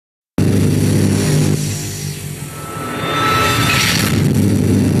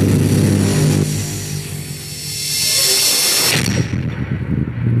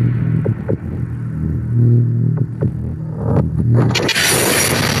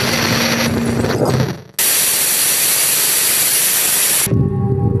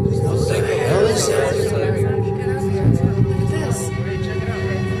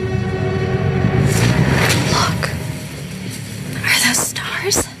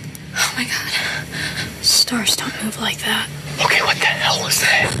Stars don't move like that. Okay, what the hell is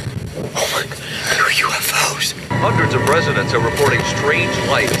that? Oh my, they're UFOs. Hundreds of residents are reporting strange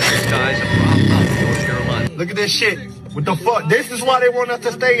light in the skies of Raleigh, North Carolina. Look at this shit. What the fuck? This is why they want us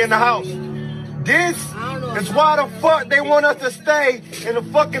to stay in the house. This is why the fuck they want us to stay in the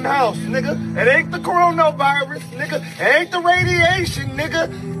fucking house, nigga. It ain't the coronavirus, nigga. It ain't the radiation, nigga.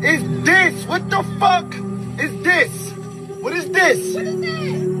 It's this. What the fuck is this? What is this?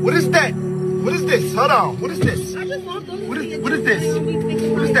 What is that? What is this? Hold on. What is this? What is this? What is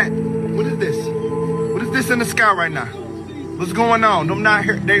that? What is this? What is this in the sky right now? What's going on?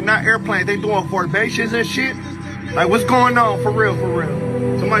 They're not airplanes. They doing formations and shit. Like, what's going on? For real, for real.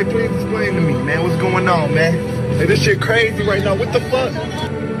 Somebody please explain to me, man. What's going on, man? Hey, this shit crazy right now. What the fuck?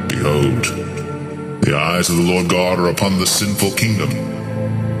 Behold, the eyes of the Lord God are upon the sinful kingdom,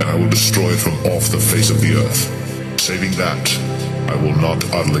 and I will destroy it from off the face of the earth. Saving that, I will not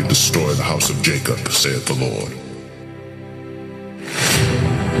utterly destroy the house of Jacob, saith the Lord.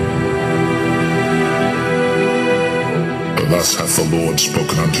 Thus hath the Lord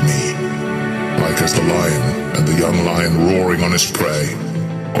spoken unto me, like as the lion and the young lion roaring on his prey,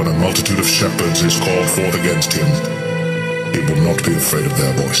 when a multitude of shepherds is called forth against him, he will not be afraid of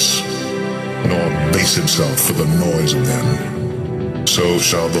their voice, nor base himself for the noise of them. So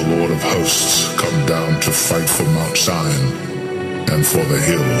shall the Lord of hosts come down to fight for Mount Zion, and for the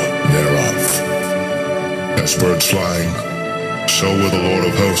hill thereof. As birds flying, so will the Lord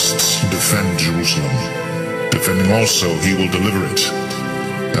of hosts defend Jerusalem. Defending also, he will deliver it,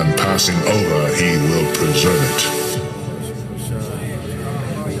 and passing over, he will preserve it.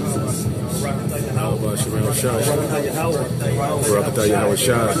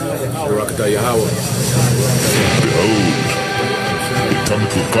 Behold, he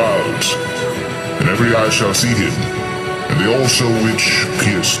cometh with clouds, and every eye shall see him, and they also which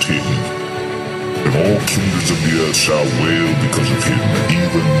pierced him. And all kingdoms of the earth shall wail because of him,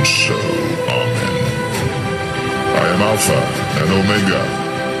 even so. Amen. I am Alpha and Omega,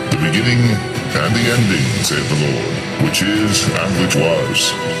 the beginning and the ending, saith the Lord, which is, and which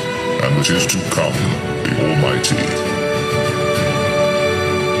was, and which is to come, the Almighty.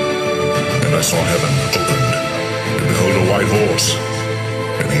 And I saw heaven opened, and behold a white horse,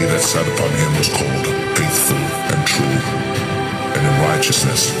 and he that sat upon him was called Faithful and True, and in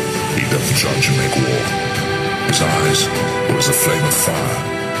righteousness he doth judge and make war. His eyes were as a flame of fire,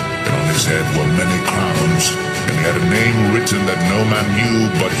 and on his head were many crowns, and he had a name written that no man knew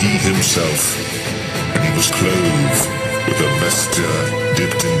but he himself. And he was clothed with a vesture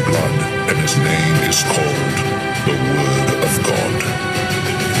dipped in blood, and his name is called the Word of God.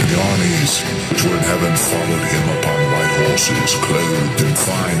 And the armies which were in heaven followed him upon white horses, clothed in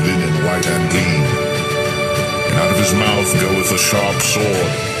fine linen, white and clean. And out of his mouth goeth a sharp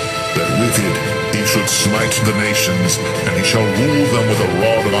sword, that with it he should smite the nations, and he shall rule them with a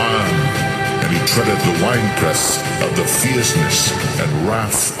rod of iron. And he treadeth the winepress of the fierceness and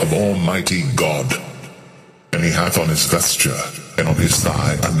wrath of Almighty God. And he hath on his vesture and on his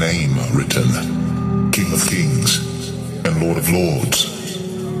thigh a name written, King of Kings and Lord of Lords.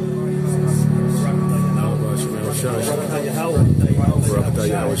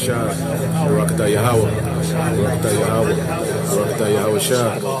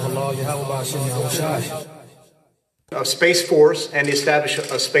 Of Space Force and the establishment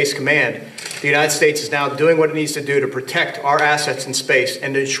of Space Command, the United States is now doing what it needs to do to protect our assets in space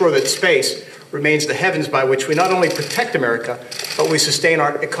and to ensure that space remains the heavens by which we not only protect America, but we sustain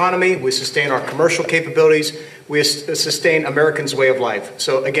our economy, we sustain our commercial capabilities, we sustain Americans' way of life.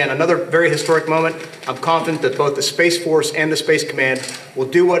 So again, another very historic moment. I'm confident that both the Space Force and the Space Command will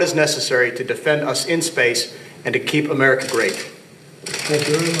do what is necessary to defend us in space and to keep America great. Thank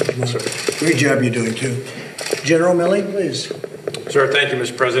you very much, Mark. Great job you're doing, too. General Milley, please. Sir, thank you,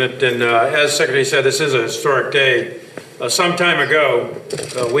 Mr. President. And as Secretary said, this is a historic day. Some time ago,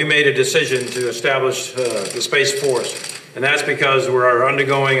 we made a decision to establish the Space Force, and that's because we're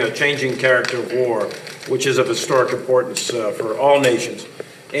undergoing a changing character of war, which is of historic importance for all nations.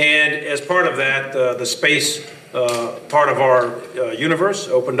 And as part of that, the space part of our universe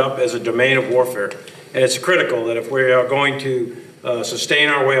opened up as a domain of warfare. And it's critical that if we are going to sustain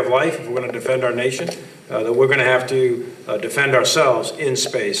our way of life, if we're going to defend our nation, that we're going to have to defend ourselves in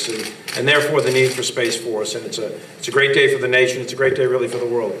space, and therefore the need for Space Force. And it's a great day for the nation. It's a great day really for the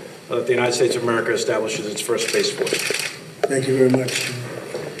world that the United States of America establishes its first Space Force. Thank you very much.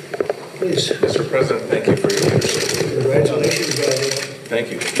 Please. Mr. President, thank you for your leadership. Congratulations, Thank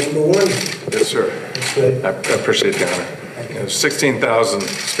you. Number one. Yes, sir. That's good. I appreciate the honor. 16,000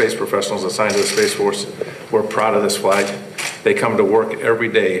 space professionals assigned to the Space Force. We're proud of this flag. They come to work every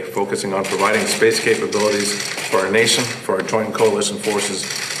day focusing on providing space capabilities for our nation, for our joint coalition forces,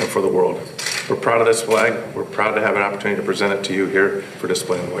 and for the world. We're proud of this flag. We're proud to have an opportunity to present it to you here for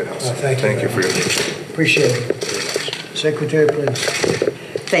display in the White House. Thank you for your leadership. Appreciate it. Secretary, please.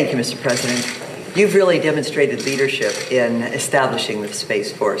 Thank you, Mr. President. You've really demonstrated leadership in establishing the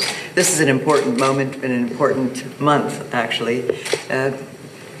Space Force. This is an important moment and an important month, actually.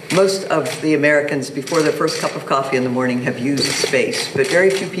 Most of the Americans, before their first cup of coffee in the morning, have used space, but very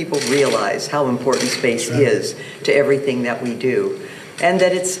few people realize how important space is to everything that we do, and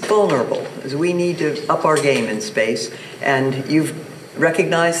that it's vulnerable. We need to up our game in space, and you've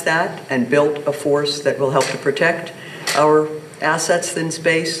recognized that and built a force that will help to protect our assets in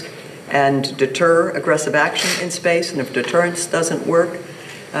space and deter aggressive action in space, and if deterrence doesn't work,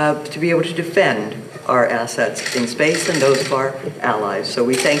 to be able to defend our assets in space and those of our allies. So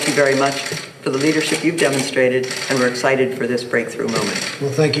we thank you very much for the leadership you've demonstrated, and we're excited for this breakthrough moment.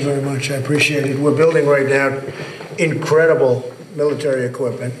 Well, thank you very much. I appreciate it. We're building right now incredible military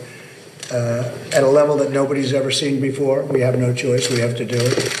equipment at a level that nobody's ever seen before. We have no choice. We have to do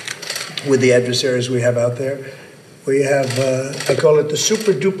it with the adversaries we have out there. We have, I call it the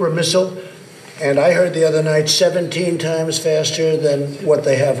super duper missile. And I heard the other night 17 times faster than what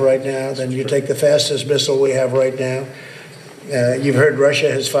they have right now. Then you take the fastest missile we have right now. You've heard Russia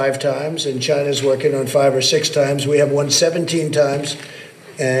has 5 times, and China's working on 5 or 6 times. We have one 17 times,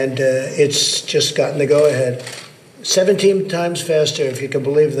 and it's just gotten the go-ahead. 17 times faster, if you can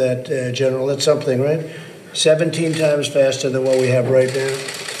believe that, General. That's something, right? 17 times faster than what we have right now.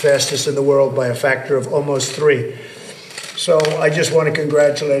 Fastest in the world by a factor of almost 3. So I just want to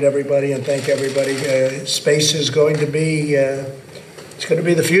congratulate everybody and thank everybody. Space is going to be, it's going to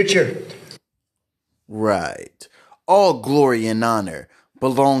be the future. Right. All glory and honor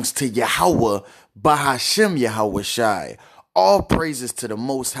belongs to Yahweh, Bahashem YAHUAH'S. All praises to the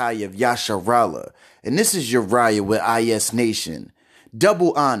Most High of Yasharallah. And this is Uriah with I.S Nation.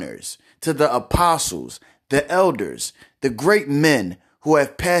 Double honors to the apostles, the elders, the great men who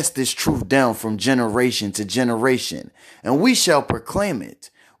have passed this truth down from generation to generation, and we shall proclaim it.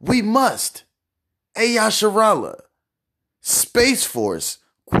 We must. Yasharallah. Space Force,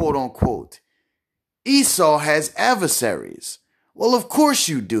 quote unquote. Esau has adversaries. Well, of course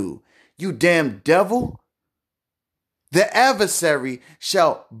you do, you damn devil. The adversary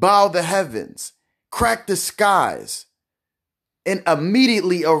shall bow the heavens, crack the skies, and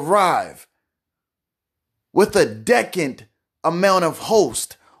immediately arrive with a decant amount of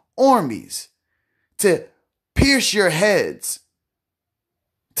host, armies, to pierce your heads,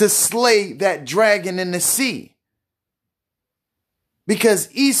 to slay that dragon in the sea. Because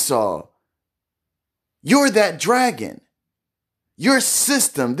Esau, you're that dragon. Your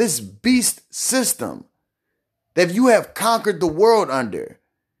system, this beast system that you have conquered the world under,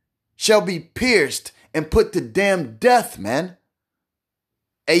 shall be pierced and put to damn death, man.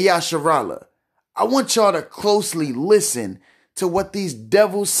 Yasharallah, I want y'all to closely listen to what these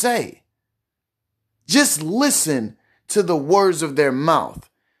devils say. Just listen to the words of their mouth,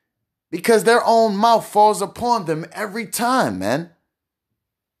 because their own mouth falls upon them every time, man.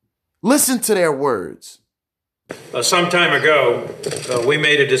 Listen to their words. Some time ago, we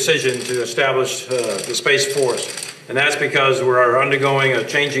made a decision to establish the Space Force, and that's because we're undergoing a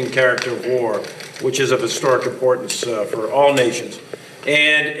changing character of war, which is of historic importance for all nations.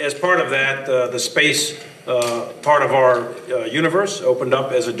 And as part of that, the space part of our universe opened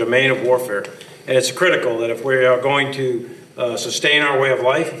up as a domain of warfare. And it's critical that if we are going to sustain our way of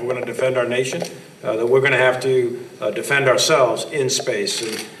life, if we're going to defend our nation, that we're going to have to defend ourselves in space,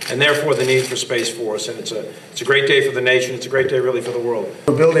 and therefore the need for Space Force. And it's a great day for the nation. It's a great day really for the world.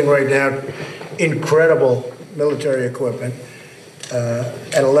 We're building right now incredible military equipment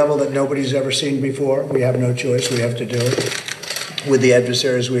at a level that nobody's ever seen before. We have no choice. We have to do it with the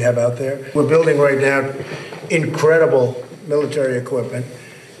adversaries we have out there. We're building right now incredible military equipment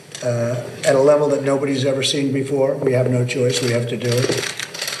at a level that nobody's ever seen before. We have no choice. We have to do it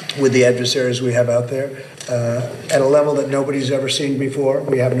with the adversaries we have out there at a level that nobody's ever seen before.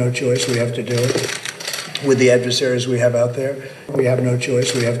 We have no choice. We have to do it with the adversaries we have out there. We have no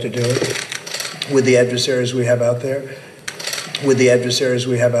choice. We have to do it with the adversaries we have out there. With the adversaries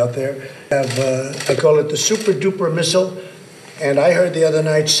we have out there. I call it the super duper missile. And I heard the other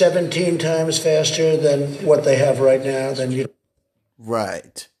night 17 times faster than what they have right now.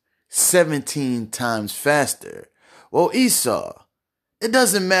 Right. 17 times faster. Well, Esau, it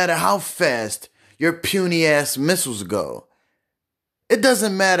doesn't matter how fast your puny ass missiles go. It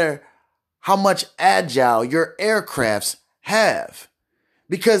doesn't matter how much agile your aircrafts have,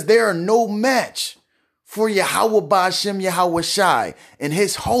 because they are no match for Yahweh Ba'ashem Yahweh Shai and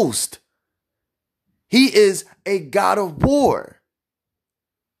his host. He is a God of war.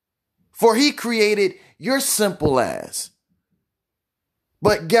 For he created your simple ass.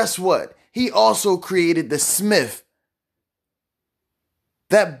 But guess what? He also created the smith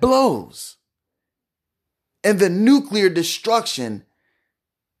that blows, and the nuclear destruction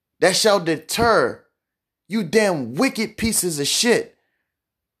that shall deter you damn wicked pieces of shit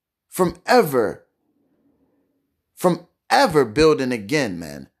from ever building again,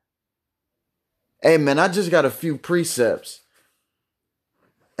 man. Hey, man, I just got a few precepts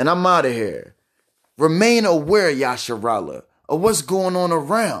and I'm out of here. Remain aware, Yasharallah, of what's going on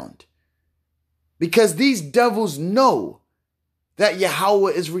around, because these devils know that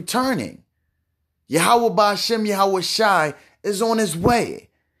Yahweh is returning. Yahweh Ba'ashem Yahweh Shai is on his way,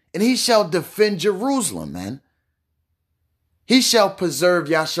 and he shall defend Jerusalem, man. He shall preserve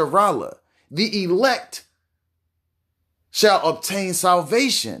Yasharallah. The elect shall obtain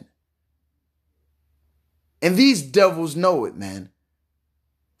salvation. And these devils know it, man.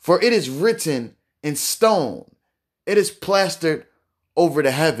 For it is written in stone. It is plastered over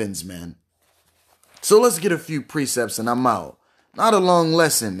the heavens, man. So let's get a few precepts and I'm out. Not a long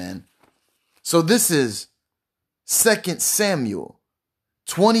lesson, man. So this is 2 Samuel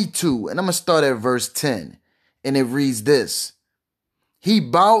 22, and I'm going to start at verse 10. And it reads this. He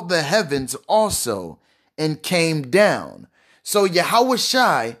bowed the heavens also and came down. So Yahweh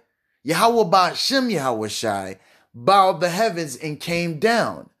Shai, Yahweh Ba'ashem Yahweh Shai, bowed the heavens and came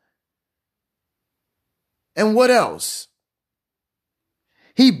down. And what else?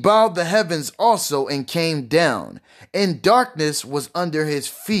 He bowed the heavens also and came down, and darkness was under his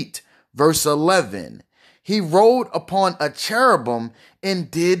feet. Verse 11. He rode upon a cherubim and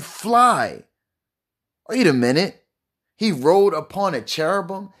did fly. Wait a minute. He rode upon a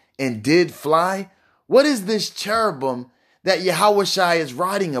cherubim and did fly? What is this cherubim that Yahweh Shai is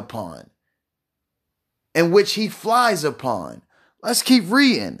riding upon, and which he flies upon? Let's keep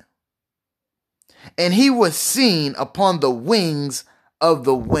reading. And he was seen upon the wings of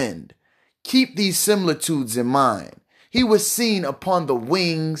the wind. Keep these similitudes in mind. He was seen upon the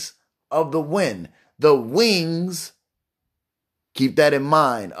wings of the wind. The wings, keep that in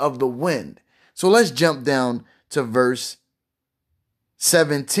mind, of the wind. So let's jump down to verse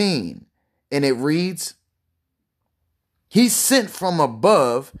 17. And it reads, he sent from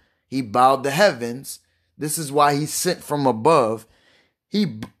above, he bowed the heavens. This is why he sent from above.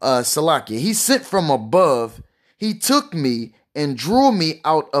 He sent from above. He took me and drew me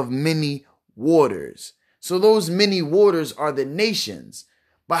out of many waters. So those many waters are the nations.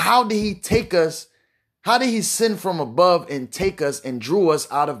 But how did he take us? How did he send from above and take us and drew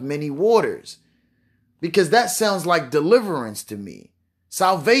us out of many waters? Because that sounds like deliverance to me.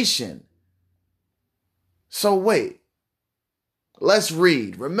 Salvation. So wait. Let's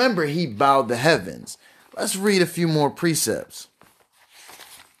read. Remember, he bowed the heavens. Let's read a few more precepts.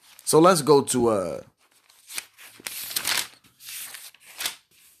 So let's go to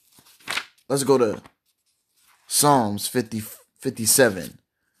Psalms 57.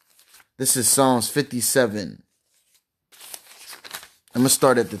 This is Psalms 57. I'm going to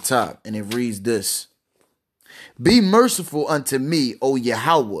start at the top, and it reads this. Be merciful unto me, O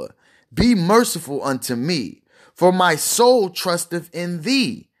Yahweh. Be merciful unto me, for my soul trusteth in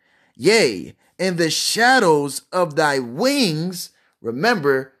thee. Yea, in the shadows of thy wings.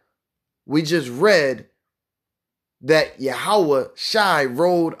 Remember, we just read that Yahweh Shai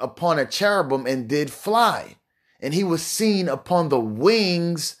rode upon a cherubim and did fly. And he was seen upon the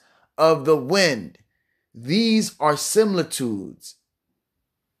wings of the wind. These are similitudes.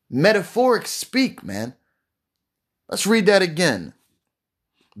 Metaphoric speak, man. Let's read that again.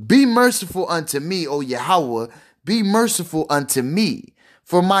 Be merciful unto me, O Yahweh. Be merciful unto me,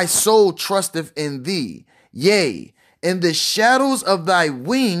 for my soul trusteth in thee. Yea, in the shadows of thy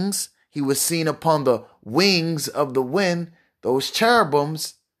wings, he was seen upon the wings of the wind, those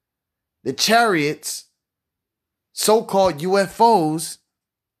cherubims, the chariots, so-called UFOs.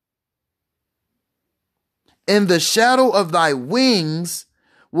 In the shadow of thy wings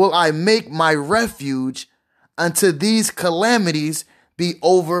will I make my refuge until these calamities be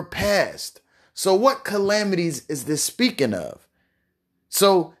overpassed. So what calamities is this speaking of?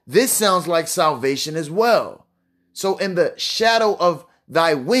 So this sounds like salvation as well. So in the shadow of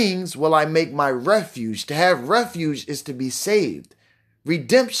thy wings will I make my refuge. To have refuge is to be saved.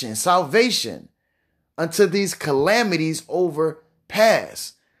 Redemption, salvation, until these calamities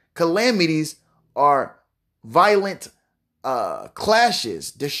overpass. Calamities are violent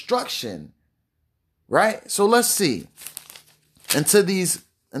clashes, destruction, right? So let's see. Until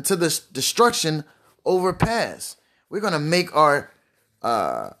this destruction overpass. We're going to make our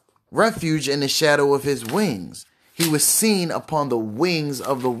refuge in the shadow of his wings. He was seen upon the wings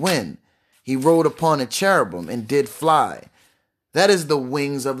of the wind. He rode upon a cherubim and did fly. That is the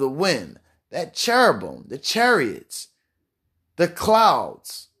wings of the wind. That cherubim, the chariots, the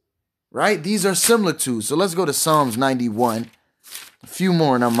clouds, right? These are similitudes. So let's go to Psalms 91. A few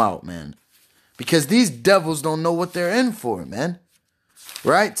more and I'm out, man. Because these devils don't know what they're in for, man.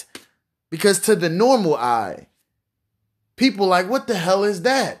 Right? Because to the normal eye, people like, what the hell is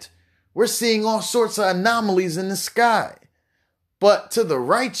that? We're seeing all sorts of anomalies in the sky. But to the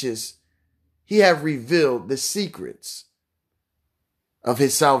righteous, he have revealed the secrets of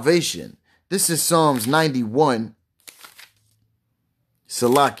his salvation. This is Psalms 91.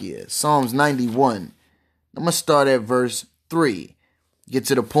 Salakia. Psalms 91. I'm going to start at verse 3. Get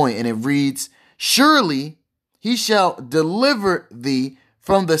to the point, and it reads, surely he shall deliver thee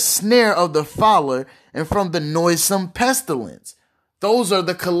from the snare of the fowler and from the noisome pestilence. Those are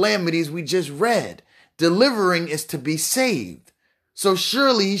the calamities we just read. Delivering is to be saved. So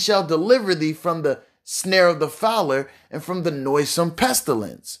surely he shall deliver thee from the snare of the fowler and from the noisome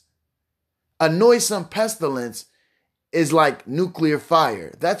pestilence. A noisome pestilence is like nuclear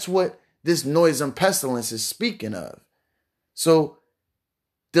fire. That's what this noisome pestilence is speaking of. So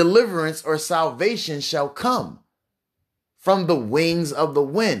deliverance or salvation shall come from the wings of the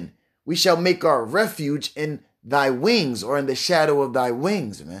wind. We shall make our refuge in thy wings, or in the shadow of thy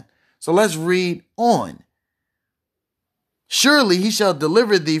wings, man. So let's read on. Surely he shall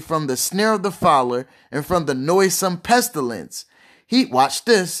deliver thee from the snare of the fowler and from the noisome pestilence. Watch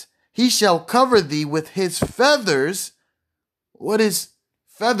this. He shall cover thee with his feathers. What is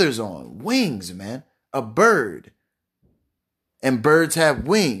feathers on? Wings, man. A bird. And birds have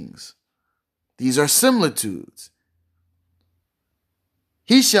wings. These are similitudes.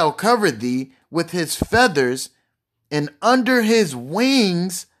 He shall cover thee with his feathers, and under his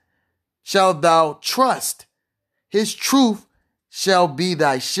wings shalt thou trust. His truth shall be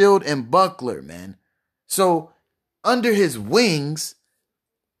thy shield and buckler, man. So under his wings,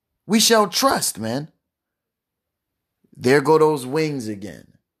 we shall trust, man. There go those wings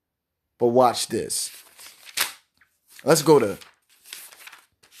again. But watch this. Let's go to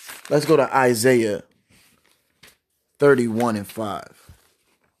Isaiah 31 and 5.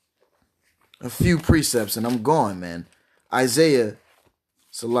 A few precepts and I'm gone, man. Isaiah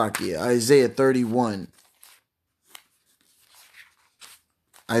 31.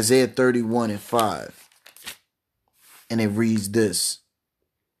 Isaiah 31 and 5. And it reads this.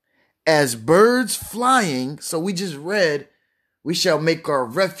 As birds flying, so we just read, we shall make our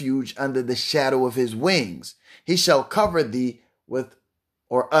refuge under the shadow of his wings. He shall cover thee with,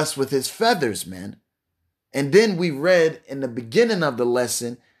 or us with his feathers, man. And then we read in the beginning of the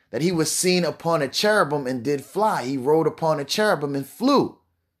lesson that he was seen upon a cherubim and did fly. He rode upon a cherubim and flew.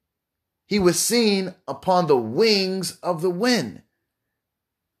 He was seen upon the wings of the wind.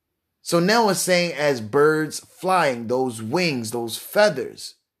 So now it's saying as birds flying, those wings, those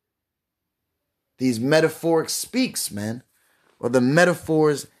feathers. These metaphoric speaks, man. Or the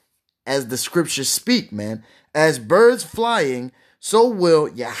metaphors as the scriptures speak, man. As birds flying, so will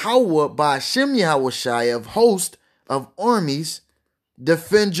Yahweh Ba'ashem Yahushai of hosts of armies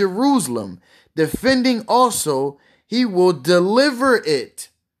defend Jerusalem. Defending also, he will deliver it.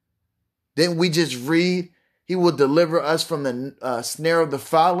 Then we just read, he will deliver us from the snare of the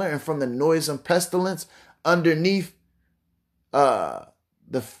fowler and from the noisome pestilence underneath under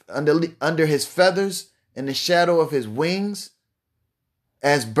his feathers in the shadow of his wings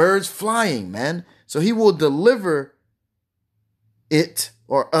as birds flying, man. So he will deliver it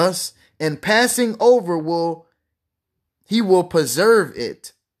or us, and passing over he will preserve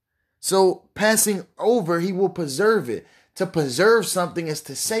it. So passing over, he will preserve it. To preserve something is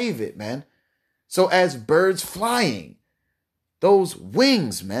to save it, man. So as birds flying, those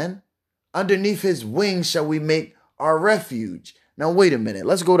wings, man, underneath his wings shall we make our refuge. Now, wait a minute.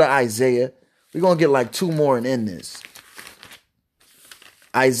 Let's go to Isaiah. We're going to get like two more and end this.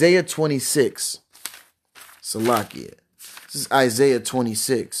 Isaiah 26. Salakia. This is Isaiah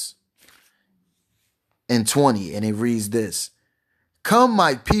 26 and 20. And it reads this. Come,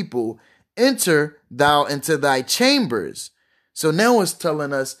 my people, enter thou into thy chambers. So now it's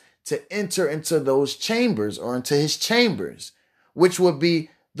telling us to enter into those chambers or into his chambers, which would be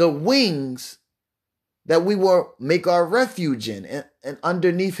the wings that we will make our refuge in and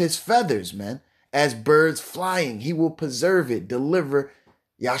underneath his feathers, man. As birds flying, he will preserve it, deliver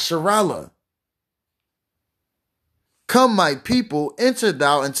Yasharallah. Come, my people, enter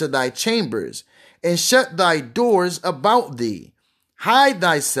thou into thy chambers, and shut thy doors about thee. Hide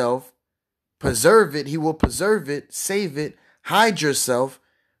thyself Preserve it. He will preserve it, save it, hide yourself.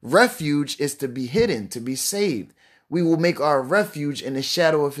 Refuge is to be hidden, to be saved. We will make our refuge in the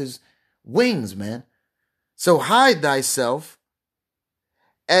shadow of his wings, man. So hide thyself,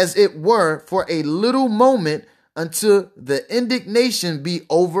 as it were, for a little moment until the indignation be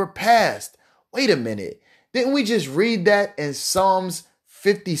overpassed. Wait a minute. Didn't we just read that in Psalms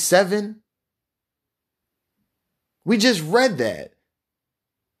 57? We just read that.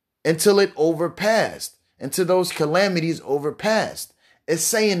 Until it overpassed. Until those calamities overpassed. It's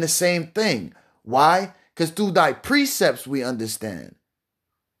saying the same thing. Why? Because through thy precepts we understand.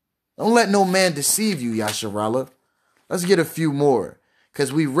 Don't let no man deceive you, Yasharallah. Let's get a few more.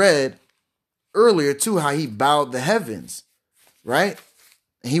 Because we read earlier too how he bowed the heavens. Right?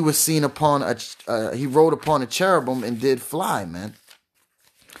 And he was seen upon he rode upon a cherubim and did fly, man.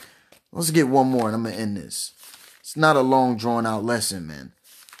 Let's get one more and I'm going to end this. It's not a long drawn out lesson, man.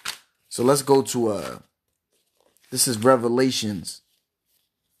 So let's go to this is Revelations.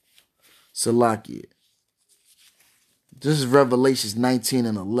 Salakia. This is Revelations 19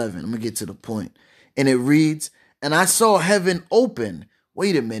 and 11. I'm going to get to the point. And it reads, and I saw heaven open.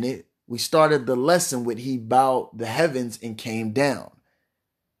 Wait a minute. We started the lesson with he bowed the heavens and came down.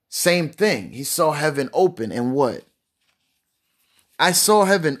 Same thing. He saw heaven open and what? I saw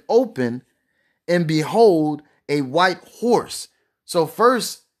heaven open and behold a white horse. So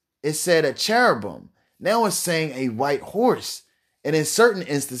first it said a cherubim. Now it's saying a white horse. And in certain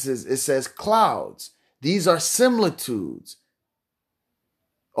instances, it says clouds. These are similitudes.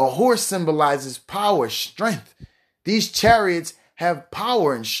 A horse symbolizes power, strength. These chariots have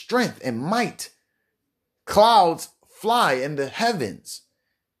power and strength and might. Clouds fly in the heavens.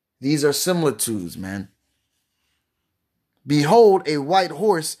 These are similitudes, man. Behold, a white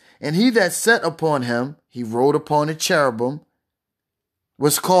horse, and he that sat upon him, he rode upon a cherubim,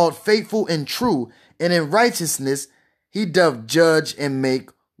 was called faithful and true, and in righteousness he doth judge and make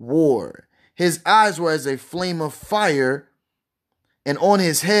war. His eyes were as a flame of fire, and on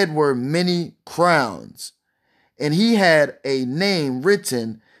his head were many crowns. And he had a name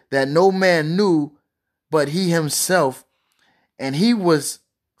written that no man knew but he himself. And he was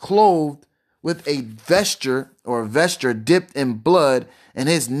clothed with a vesture dipped in blood, and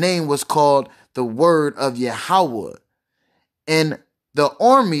his name was called the Word of Yahweh. And the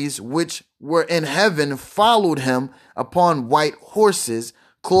armies which were in heaven followed him upon white horses,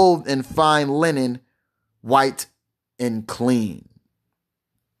 clothed in fine linen, white and clean.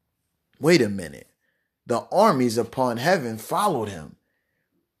 Wait a minute. The armies upon heaven followed him.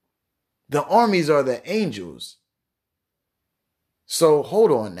 The armies are the angels. So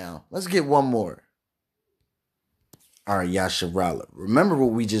hold on now. Let's get one more. All right, Yasharallah. Remember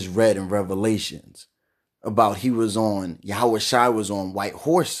what we just read in Revelations about Yahweh Shai was on a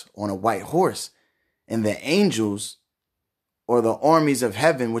white horse. And the angels, or the armies of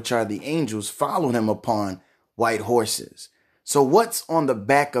heaven, which are the angels, followed him upon white horses. So what's on the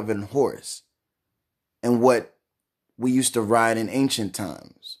back of an horse? And what we used to ride in ancient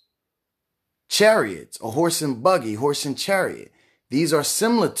times? Chariots, a horse and buggy, horse and chariot. These are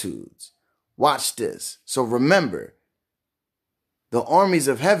similitudes. Watch this. So remember, the armies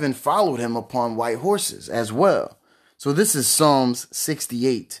of heaven followed him upon white horses as well. So this is Psalms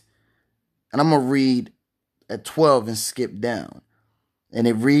 68. And I'm going to read at 12 and skip down. And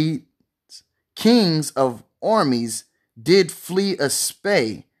it reads, kings of armies did flee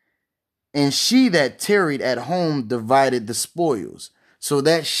astray, and she that tarried at home divided the spoils. So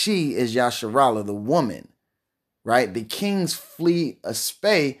that she is Yasharallah, the woman, right? The kings flee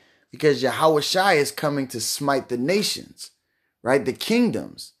astray because Yahweh Shai is coming to smite the nations, right? The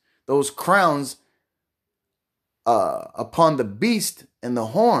kingdoms, those crowns upon the beast and the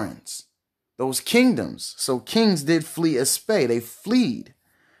horns, those kingdoms. So kings did flee astray. They fled,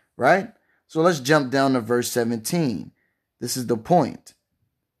 right? So let's jump down to verse 17. This is the point.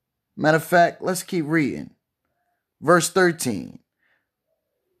 Matter of fact, let's keep reading. Verse 13.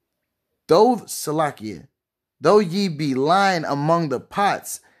 Though ye be lying among the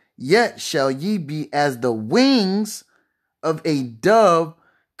pots, yet shall ye be as the wings of a dove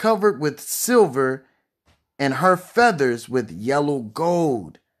covered with silver, and her feathers with yellow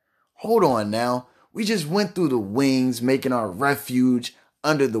gold. Hold on now. We just went through the wings, making our refuge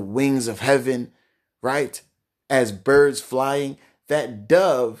under the wings of heaven, right? As birds flying. That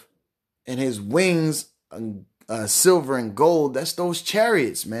dove and his wings, silver and gold, that's those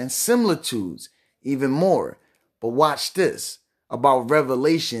chariots, man. Similitudes, even more. But watch this about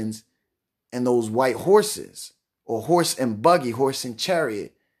Revelations and those white horses, or horse and buggy, horse and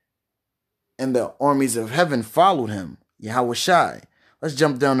chariot. And the armies of heaven followed him, Yahweh Shai. Let's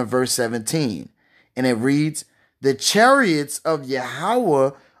jump down to verse 17. And it reads, the chariots of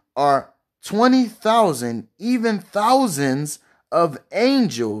Yahweh are 20,000, even thousands of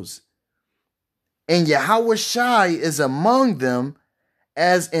angels. And YAHUAH'S is among them,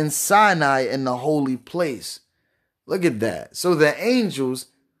 as in Sinai in the holy place. Look at that. So the angels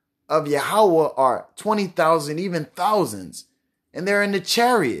of Yahweh are 20,000, even thousands. And they're in the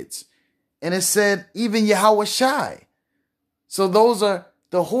chariots. And it said, even YAHUAH'S. So those are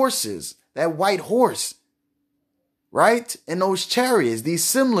the horses, that white horse, right? And those chariots, these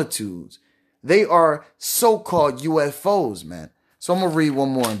similitudes, they are so-called UFOs, man. So I'm going to read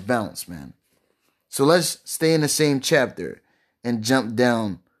one more and bounce, man. So let's stay in the same chapter and jump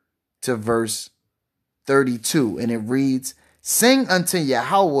down to verse 32. And it reads, sing unto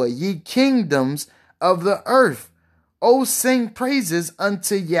Yahweh, ye kingdoms of the earth. O sing praises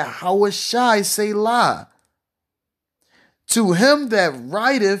unto YAHUAH'S, Selah. To him that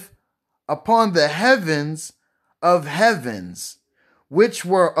rideth upon the heavens of heavens, which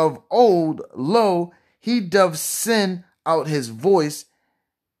were of old, lo, he doth send out his voice,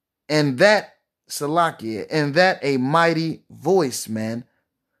 and that, Salakia, and that a mighty voice, man.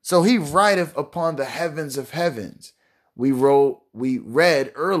 So he rideth upon the heavens of heavens. We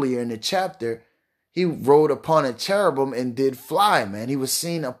read earlier in the chapter, he rode upon a cherubim and did fly, man. He was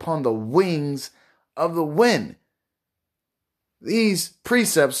seen upon the wings of the wind. These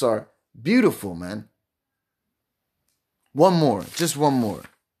precepts are beautiful, man. One more, just one more.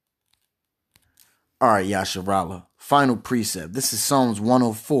 All right, Yasharallah, final precept. This is Psalms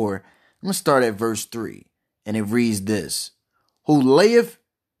 104. I'm going to start at verse 3. And it reads this. Who layeth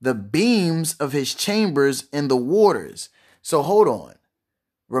the beams of his chambers in the waters. So hold on.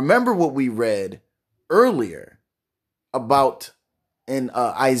 Remember what we read earlier about in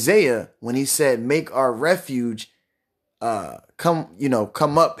Isaiah when he said, make our refuge,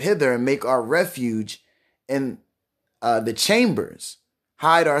 come up hither and make our refuge in the chambers,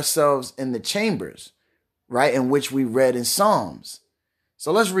 hide ourselves in the chambers, right? In which we read in Psalms.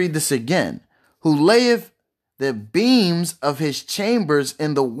 So let's read this again. Who layeth the beams of his chambers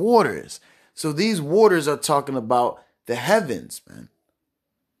in the waters. So these waters are talking about the heavens, man.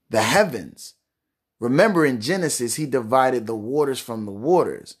 The heavens. Remember in Genesis, he divided the waters from the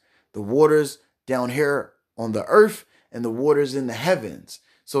waters. The waters down here on the earth and the waters in the heavens.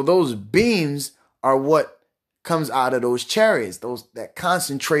 So those beams are what comes out of those chariots, that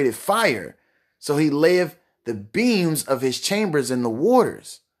concentrated fire. So he layeth the beams of his chambers in the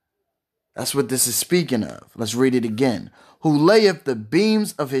waters. That's what this is speaking of. Let's read it again. Who layeth the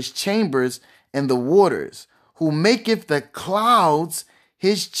beams of his chambers in the waters, who maketh the clouds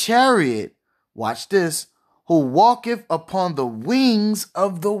his chariot. Watch this. Who walketh upon the wings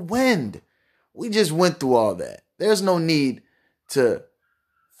of the wind. We just went through all that. There's no need to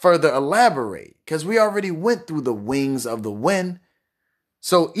further elaborate because we already went through the wings of the wind.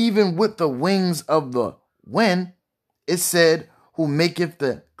 So even with the wings of the wind, it said, who maketh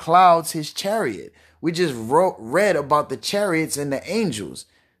the clouds his chariot. We just read about the chariots and the angels,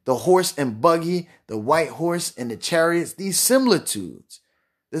 the horse and buggy, the white horse and the chariots, these similitudes.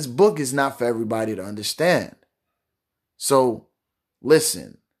 This book is not for everybody to understand. So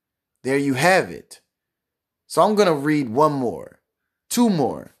listen, there you have it. So I'm going to read one more, two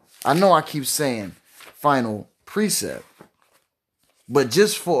more. I know I keep saying final precept, but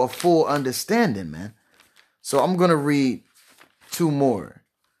just for a full understanding, man. So I'm going to read two more.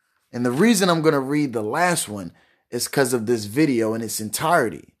 And the reason I'm going to read the last one is because of this video in its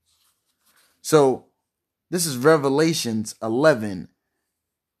entirety. So this is Revelations 11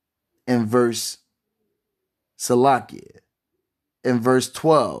 in verse Salakia, in verse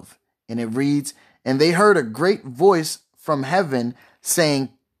 12. And it reads, and they heard a great voice from heaven saying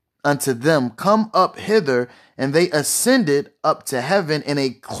unto them, come up hither. And they ascended up to heaven in a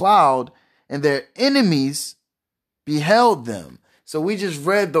cloud, and their enemies beheld them. So we just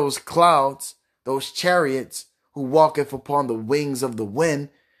read those clouds, those chariots who walketh upon the wings of the wind.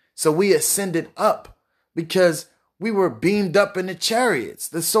 So we ascended up because we were beamed up in the chariots,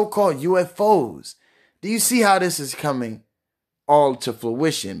 the so-called UFOs. Do you see how this is coming all to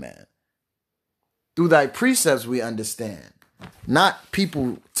fruition, man? Through thy precepts we understand, not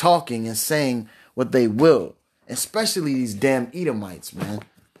people talking and saying what they will, especially these damn Edomites, man,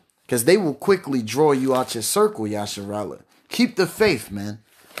 because they will quickly draw you out your circle, Yasharallah. Keep the faith, man.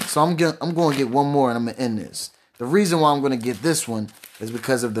 So I'm going to get one more and I'm going to end this. The reason why I'm going to get this one is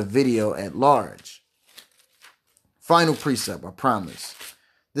because of the video at large. Final precept, I promise.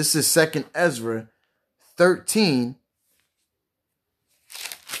 This is 2 Ezra 13.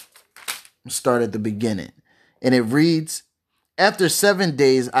 Start at the beginning. And it reads, After 7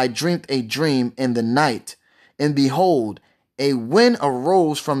 days I dreamed a dream in the night, and behold, a wind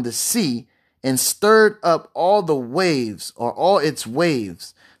arose from the sea and stirred up all the waves, or all its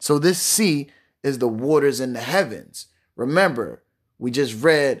waves. So this sea is the waters in the heavens. Remember, we just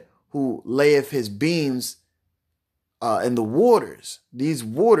read who layeth his beams in the waters. These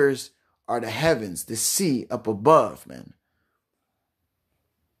waters are the heavens, the sea up above, man.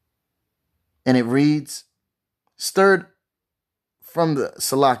 And it reads, stirred from the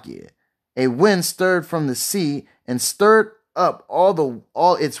Salakia. A wind stirred from the sea and stirred up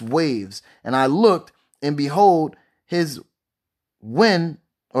all its waves. And I looked, and behold, his wind,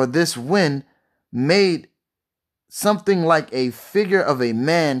 or this wind, made something like a figure of a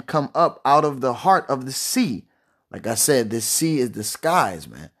man come up out of the heart of the sea. Like I said, this sea is the skies,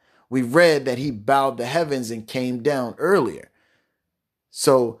 man. We read that he bowed the heavens and came down earlier.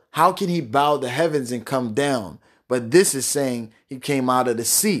 So how can he bow the heavens and come down? But this is saying he came out of the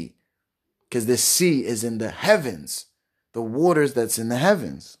sea, because the sea is in the heavens, the waters that's in the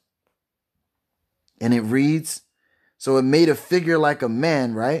heavens. And it reads, so it made a figure like a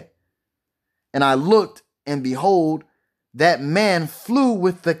man, right? And I looked, and behold, that man flew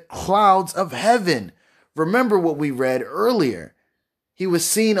with the clouds of heaven. Remember what we read earlier. He was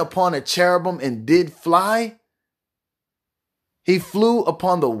seen upon a cherubim and did fly. He flew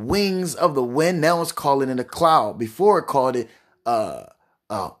upon the wings of the wind. Now it's calling it a cloud. Before it called it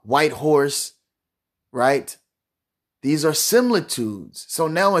white horse, right? These are similitudes. So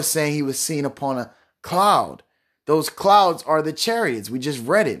now it's saying he was seen upon a cloud. Those clouds are the chariots. We just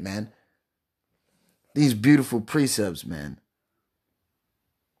read it, man. These beautiful precepts, man.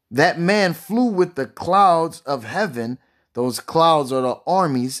 That man flew with the clouds of heaven. Those clouds are the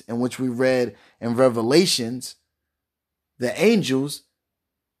armies in which we read in Revelations. The angels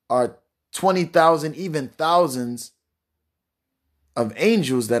are 20,000, even thousands of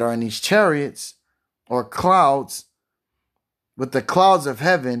angels that are in these chariots or clouds, with the clouds of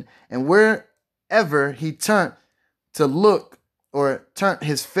heaven. And wherever he turned to look, or turned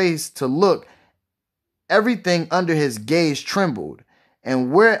his face to look, everything under his gaze trembled.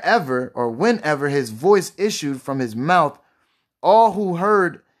 And wherever or whenever his voice issued from his mouth, all who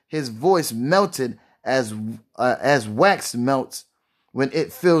heard his voice melted as wax melts when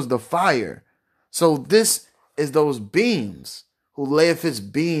it fills the fire. So this is those beams, who layeth his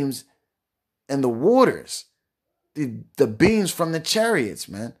beams in the waters. The beams from the chariots,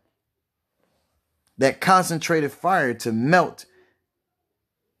 man. That concentrated fire to melt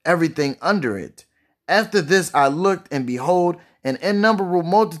everything under it. After this I looked, and behold, an innumerable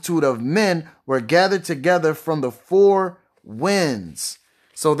multitude of men were gathered together from the four winds.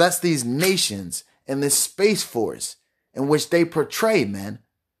 So that's these nations and this space force in which they portray, man.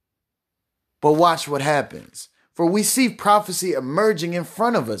 But watch what happens. For we see prophecy emerging in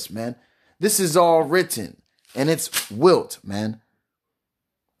front of us, man. This is all written, and it's wilt, man.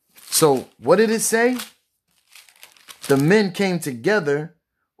 So what did it say? The men came together,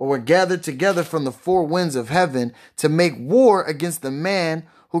 or were gathered together from the four winds of heaven, to make war against the man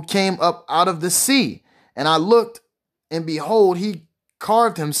who came up out of the sea. And I looked, and behold, he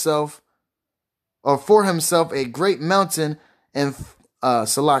carved himself, or for himself, a great mountain, and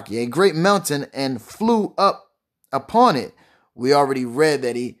a great mountain, and flew up upon it. We already read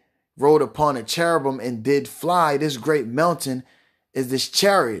that he rode upon a cherubim and did fly. This great mountain is this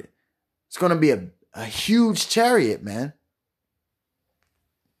chariot. It's going to be a huge chariot, man.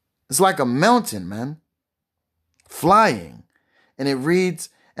 It's like a mountain, man, flying. And it reads,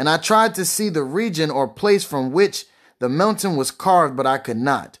 and I tried to see the region or place from which the mountain was carved, but I could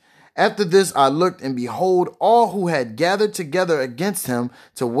not. After this I looked, and behold, all who had gathered together against him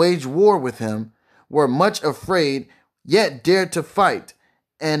to wage war with him were much afraid, yet dared to fight.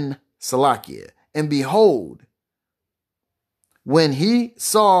 And Salakia. And behold, when he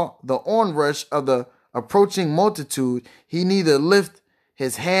saw the onrush of the approaching multitude, he neither lifted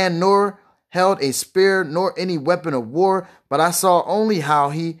his hand, nor held a spear, nor any weapon of war, but I saw only how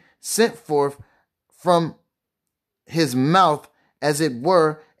he sent forth from his mouth, as it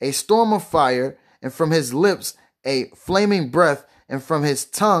were, a storm of fire, and from his lips a flaming breath, and from his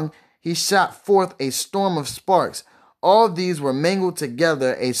tongue he shot forth a storm of sparks. All these were mingled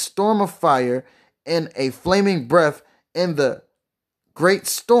together, a storm of fire and a flaming breath in the great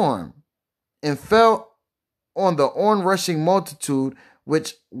storm, and fell on the onrushing multitude,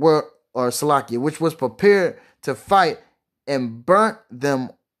 which was prepared to fight, and burnt them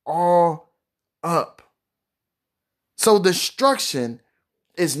all up. So destruction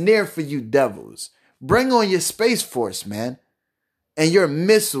is near for you devils. Bring on your space force, man, and your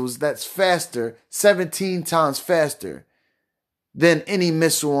missiles that's faster, 17 times faster, than any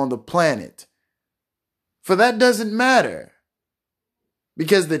missile on the planet. For that doesn't matter,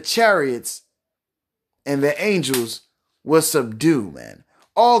 because the chariots and the angels will subdue, man.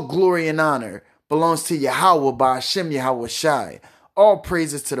 All glory and honor belongs to Yahweh by Hashem Yahweh Shai. All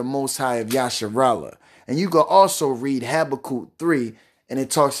praises to the Most High of Yasharallah. And you can also read Habakkuk 3, and it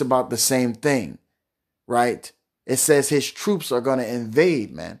talks about the same thing, right? It says his troops are going to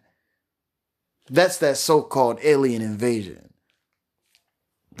invade, man. That's that so-called alien invasion.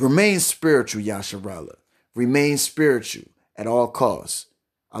 Remain spiritual, Yasharallah. Remain spiritual at all costs.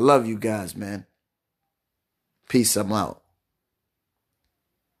 I love you guys, man. Peace. I'm out.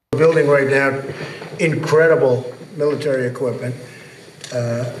 We're building right now incredible military equipment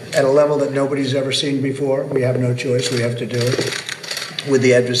at a level that nobody's ever seen before. We have no choice. We have to do it with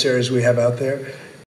the adversaries we have out there.